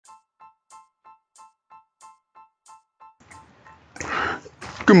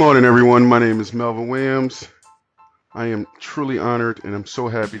Good morning, everyone. My name is Melvin Williams. I am truly honored and I'm so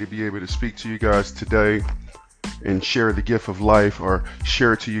happy to be able to speak to you guys today and share the gift of life, or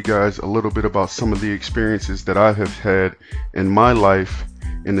share to you guys a little bit about some of the experiences that I have had in my life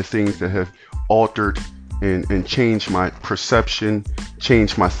and the things that have altered and changed my perception,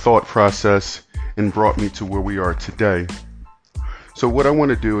 changed my thought process, and brought me to where we are today. So what I want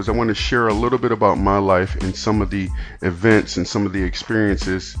to do is I want to share a little bit about my life and some of the events and some of the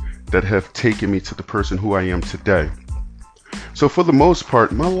experiences that have taken me to the person who I am today. So for the most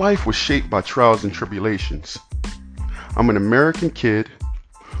part, my life was shaped by trials and tribulations. I'm an American kid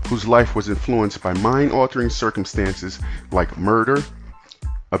whose life was influenced by mind-altering circumstances like murder,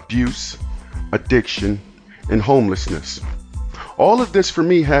 abuse, addiction, and homelessness. All of this for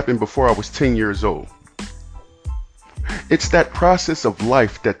me happened before I was 10 years old. It's that process of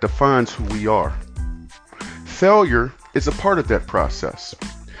life that defines who we are. Failure is a part of that process.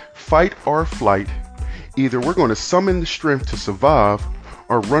 Fight or flight, either we're going to summon the strength to survive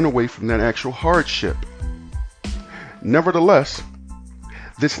or run away from that actual hardship. Nevertheless,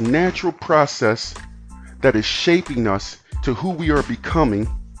 this natural process that is shaping us to who we are becoming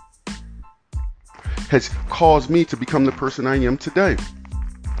has caused me to become the person I am today.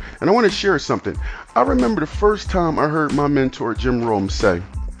 And I want to share something. I remember the first time I heard my mentor Jim Rohn say,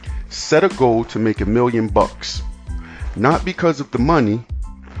 set a goal to make $1 million, not because of the money,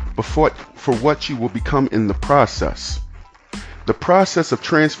 but for what you will become in the process. The process of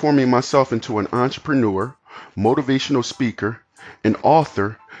transforming myself into an entrepreneur, motivational speaker, and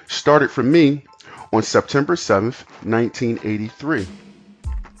author started for me on September 7th, 1983.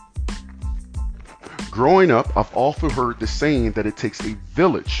 Growing up, I've often heard the saying that it takes a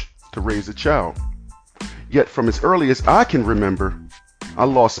village to raise a child. Yet from as early as I can remember, I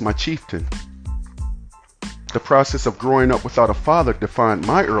lost my chieftain. The process of growing up without a father defined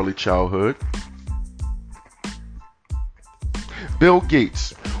my early childhood. Bill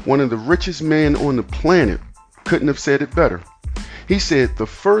Gates, one of the richest men on the planet, couldn't have said it better. He said the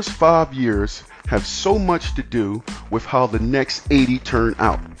first 5 years have so much to do with how the next 80 turn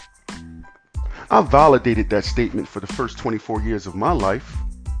out. I validated that statement for the first 24 years of my life.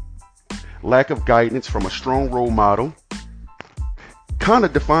 Lack of guidance from a strong role model kind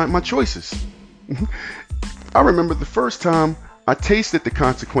of defined my choices. I remember the first time I tasted the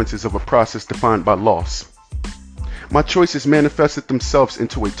consequences of a process defined by loss. My choices manifested themselves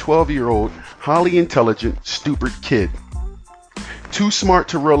into a 12-year-old, highly intelligent, stupid kid. Too smart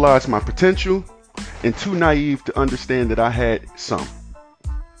to realize my potential and too naive to understand that I had some.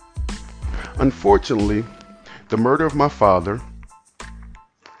 Unfortunately, the murder of my father,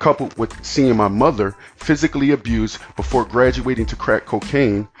 coupled with seeing my mother physically abused before graduating to crack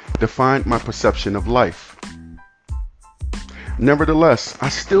cocaine, defined my perception of life. Nevertheless, I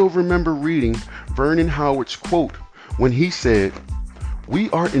still remember reading Vernon Howard's quote when he said,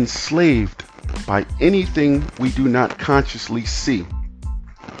 "We are enslaved by anything we do not consciously see.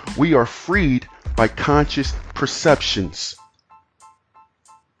 We are freed by conscious perceptions."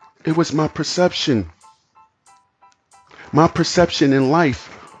 It was my perception. My perception in life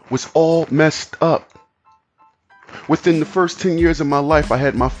was all messed up. Within the first 10 years of my life, I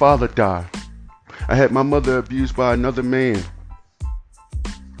had my father die. I had my mother abused by another man.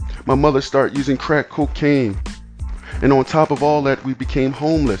 My mother started using crack cocaine. And on top of all that, we became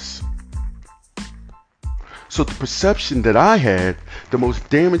homeless. So the perception that I had, the most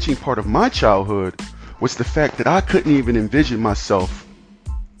damaging part of my childhood, was the fact that I couldn't even envision myself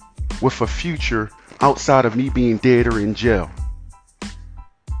with a future outside of me being dead or in jail.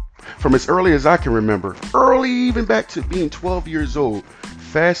 From as early as I can remember, early even back to being 12 years old,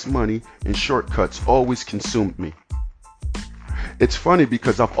 fast money and shortcuts always consumed me. It's funny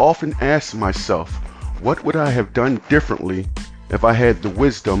because I've often asked myself, what would I have done differently if I had the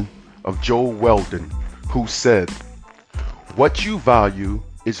wisdom of Joel Weldon, who said, "What you value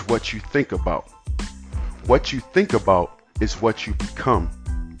is what you think about. What you think about is what you become."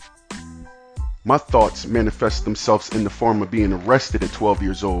 My thoughts manifest themselves in the form of being arrested at 12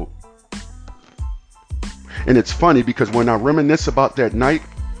 years old. And it's funny because when I reminisce about that night,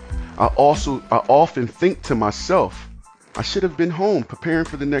 I often think to myself, I should have been home preparing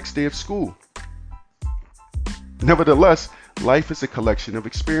for the next day of school. Nevertheless, life is a collection of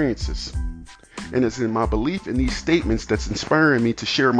experiences. And it's in my belief in these statements that's inspiring me to share